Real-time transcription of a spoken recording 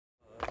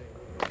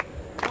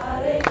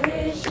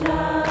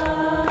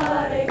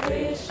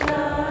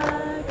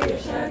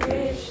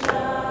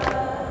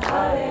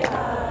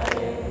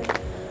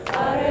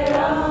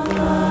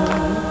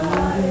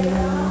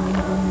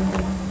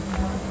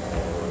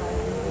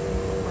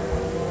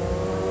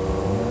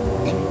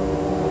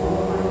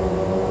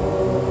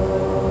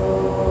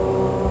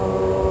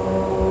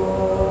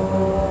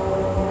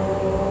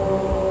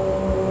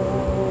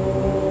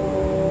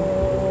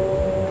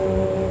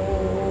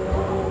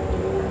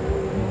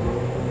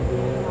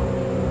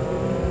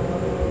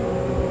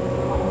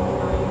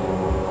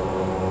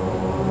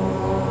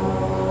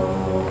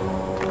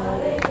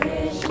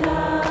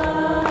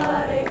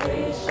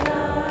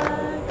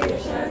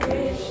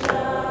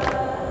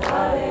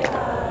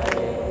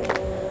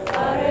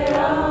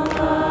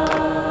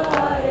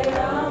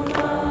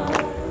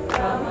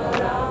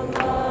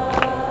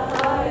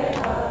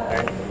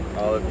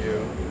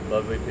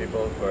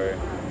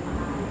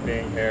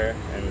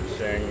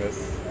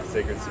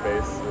sacred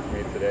space with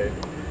me today.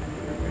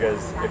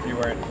 Because if you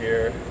weren't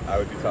here, I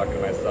would be talking to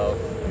myself,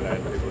 and then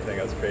people would think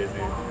I was crazy.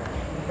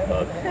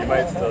 Well, you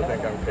might still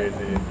think I'm crazy,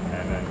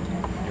 and then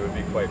you would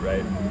be quite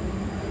right.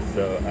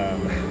 So,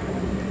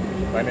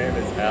 my name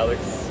is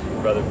Alex,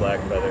 Brother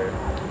Blackfeather,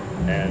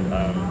 and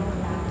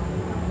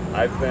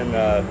I've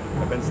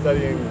been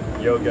studying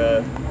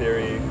yoga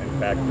theory and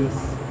practice,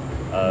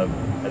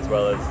 as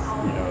well as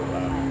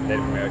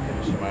Native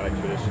American shamanic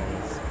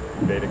traditions,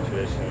 Vedic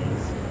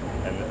traditions,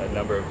 and a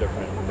number of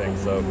different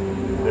things. So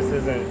this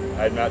isn't,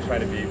 I'm not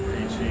trying to be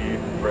preachy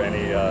for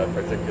any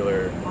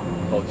particular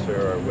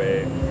culture or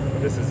way.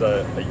 This is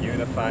a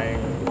unifying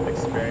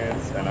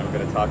experience, and I'm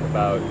going to talk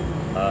about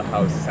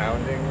how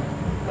sounding,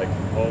 like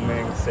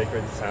oming,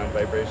 sacred sound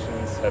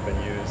vibrations, have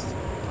been used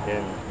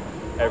in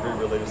every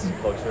religious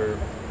culture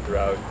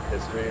throughout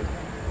history.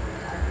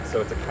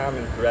 So it's a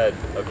common thread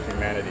of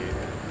humanity,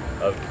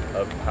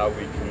 of how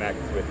we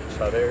connect with each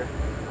other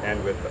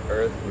and with the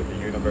earth, with the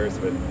universe,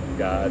 with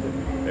God.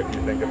 If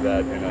you think of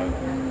that in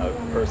a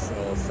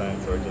personal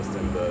sense or just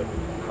in the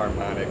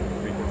harmonic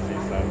frequency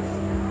sense,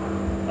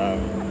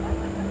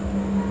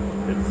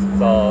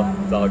 it's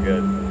all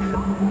good.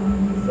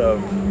 So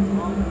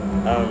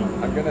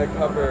I'm going to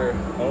cover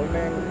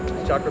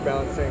oming, chakra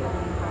balancing,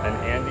 an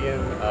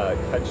Andean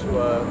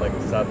Quechua, like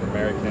South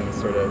American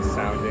sort of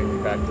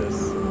sounding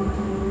practice,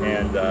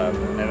 and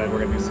then we're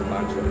going to do some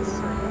mantras.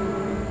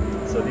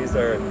 So these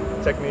are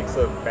techniques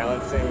of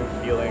balancing,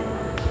 healing,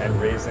 and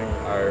raising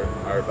our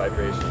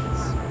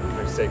vibrations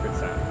through sacred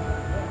sound.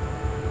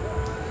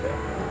 Okay.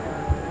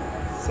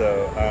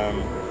 So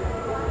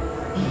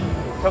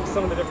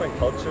some of the different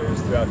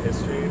cultures throughout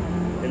history.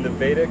 In the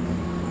Vedic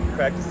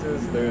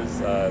practices, there's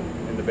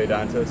in the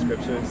Vedanta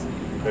scriptures,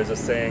 there's a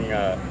saying,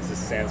 this is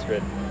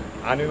Sanskrit,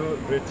 Anu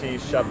Vritti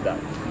Shabdat.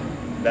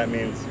 That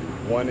means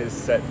one is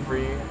set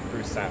free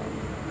through sound.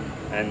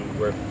 And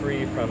we're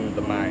free from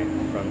the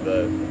mind, from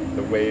the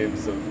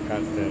waves of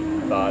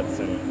constant thoughts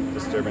and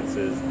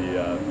disturbances,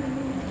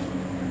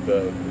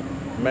 the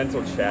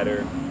mental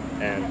chatter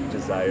and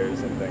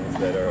desires and things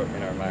that are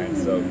in our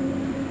minds. So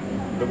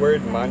the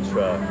word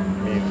mantra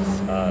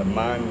means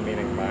man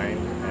meaning mind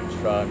and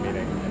tra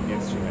meaning an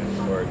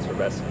instrument or to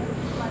rescue.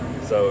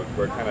 So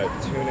we're kind of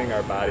tuning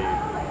our body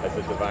as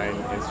a divine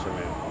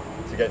instrument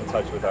to get in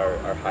touch with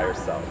our higher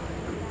self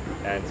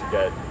and to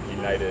get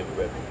united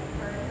with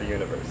the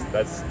universe.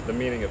 That's the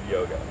meaning of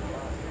yoga,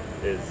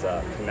 is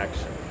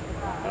connection.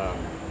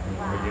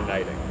 We're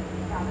uniting.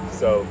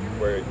 So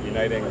we're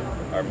uniting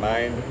our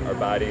mind, our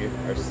body,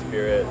 our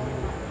spirit,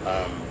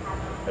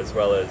 as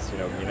well as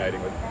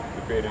uniting with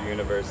the greater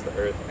universe, the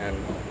earth, and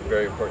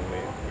very importantly,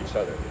 each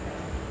other.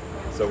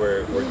 So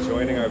we're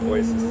joining our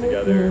voices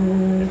together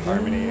in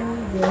harmony,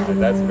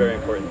 and that's a very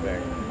important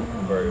thing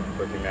for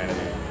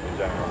humanity in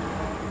general.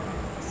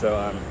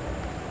 So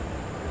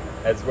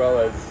as well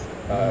as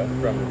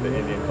from the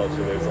Indian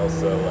culture, there's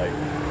also, like,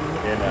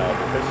 in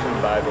the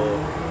Christian Bible,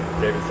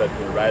 David said,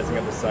 from the rising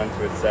of the sun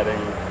to its setting,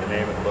 the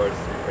name of the Lord is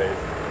to be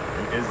praised.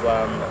 In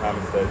Islam,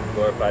 Muhammad said,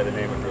 glorify the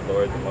name of your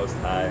Lord, the Most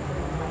High.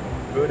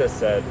 Buddha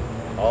said,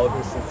 all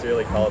who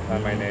sincerely call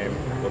upon my name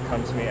will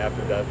come to me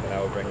after death, and I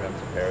will bring them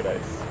to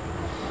paradise.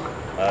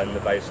 In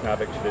the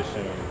Vaishnavic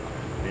tradition,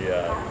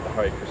 the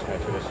Hare Krishna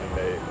tradition,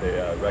 they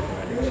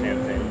recommend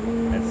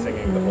chanting and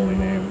singing the holy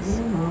names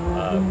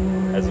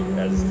as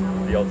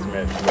the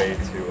ultimate way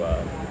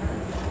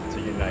to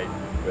unite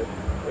with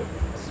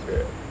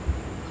spirit.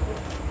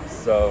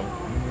 So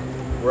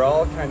we're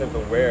all kind of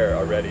aware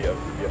already of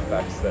the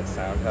effects that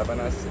sound have on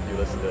us. If you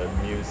listen to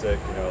music,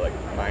 like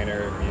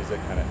minor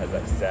music kind of has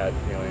that sad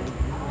feeling.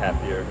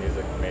 Happier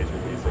music, major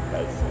music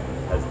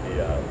has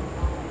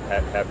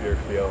the happier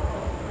feel.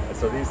 And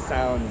so these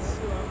sounds,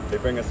 they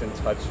bring us in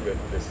touch with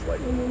this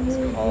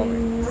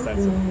calming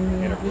sense of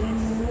inner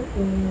peace.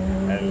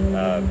 And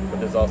but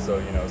there's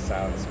also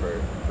sounds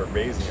for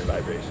raising your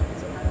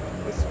vibrations.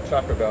 And this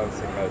chakra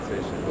balancing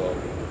meditation will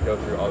go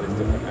through all these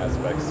different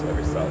aspects of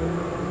yourself.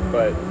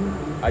 But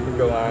I could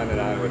go on and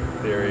on with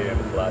theory and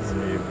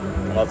philosophy.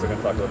 I'm also going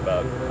to talk a little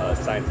about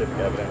scientific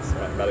evidence,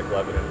 medical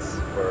evidence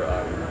for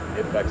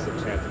the effects of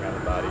chanting on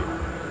the body,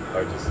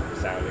 or just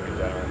sounding in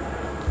general.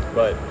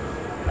 But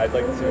I'd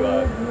like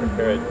to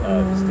compare it,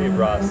 Steve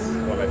Ross,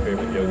 one of my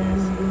favorite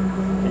yogis,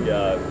 he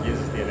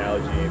uses the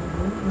analogy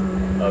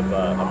of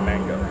a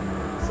mango.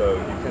 So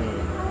you can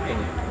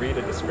read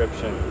a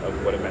description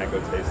of what a mango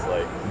tastes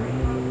like.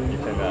 You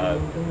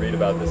can read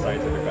about the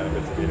scientific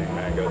benefits of eating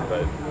mangoes,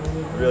 but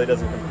it really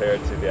doesn't compare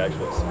to the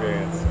actual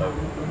experience of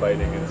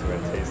biting into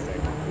and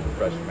tasting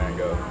fresh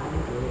mango.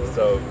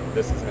 So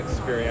this is an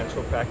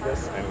experiential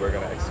practice, and we're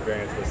going to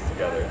experience this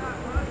together.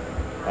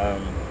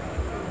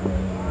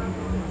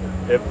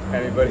 If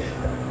anybody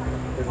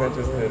is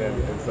interested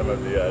in some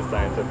of the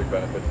scientific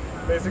benefits,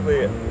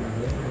 basically,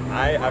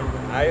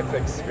 I've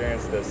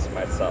experienced this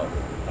myself,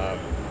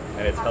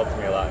 and it's helped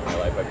me a lot in my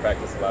life. I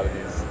practice a lot of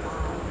these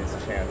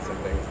chants and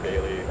things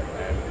daily,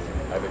 and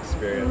I've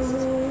experienced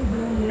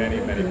many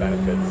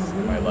benefits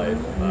in my life.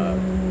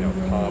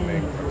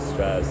 Calming from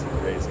stress,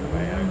 raising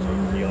my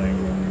energy, healing.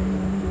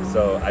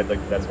 So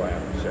that's why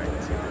I'm sharing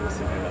this with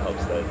you, and it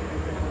helps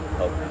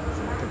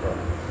some people.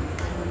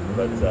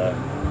 But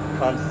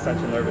calms the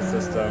central nervous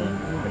system.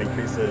 It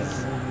increases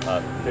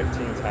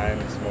 15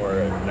 times more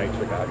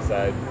nitric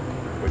oxide,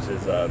 which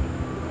is a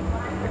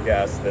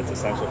gas that's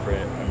essential for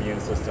immune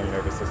system,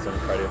 nervous system,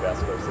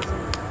 cardiovascular system.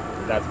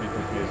 Not to be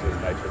confused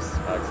with nitrous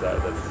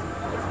oxide. That's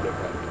a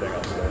different thing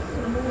altogether.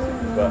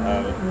 But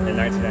in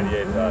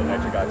 1998,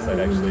 nitric oxide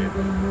actually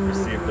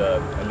received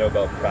a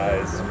Nobel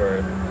Prize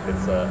for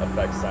its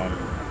effects on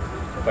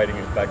fighting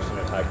infection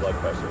and high blood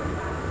pressure.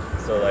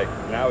 So like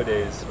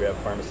nowadays, we have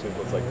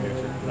pharmaceuticals like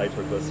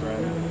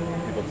nitroglycerin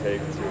people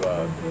take to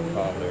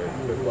calm their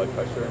blood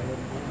pressure.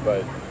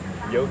 But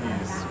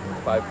yogis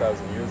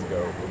 5,000 years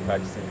ago were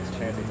practicing these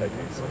chanting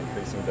techniques, so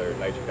increasing their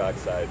nitric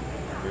oxide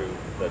through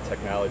the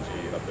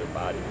technology of their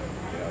body,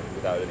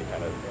 without any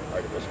kind of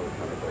artificial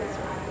chemicals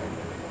or anything.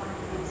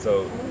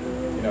 So,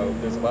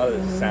 there's a lot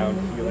of sound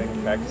healing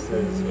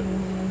practices with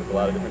a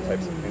lot of different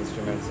types of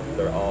instruments.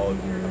 They're all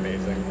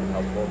amazing and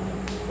helpful,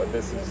 but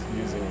this is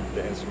using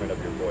the instrument of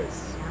your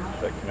voice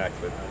to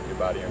connect with your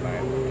body, your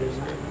mind, and your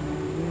spirit.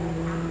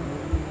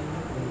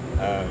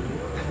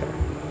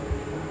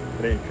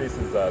 It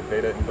increases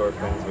beta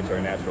endorphins, which are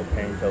natural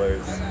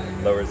painkillers,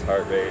 lowers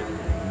heart rate,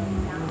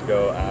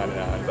 go on and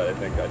on, but I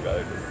think I'd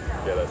rather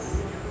just get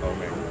us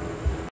Oming.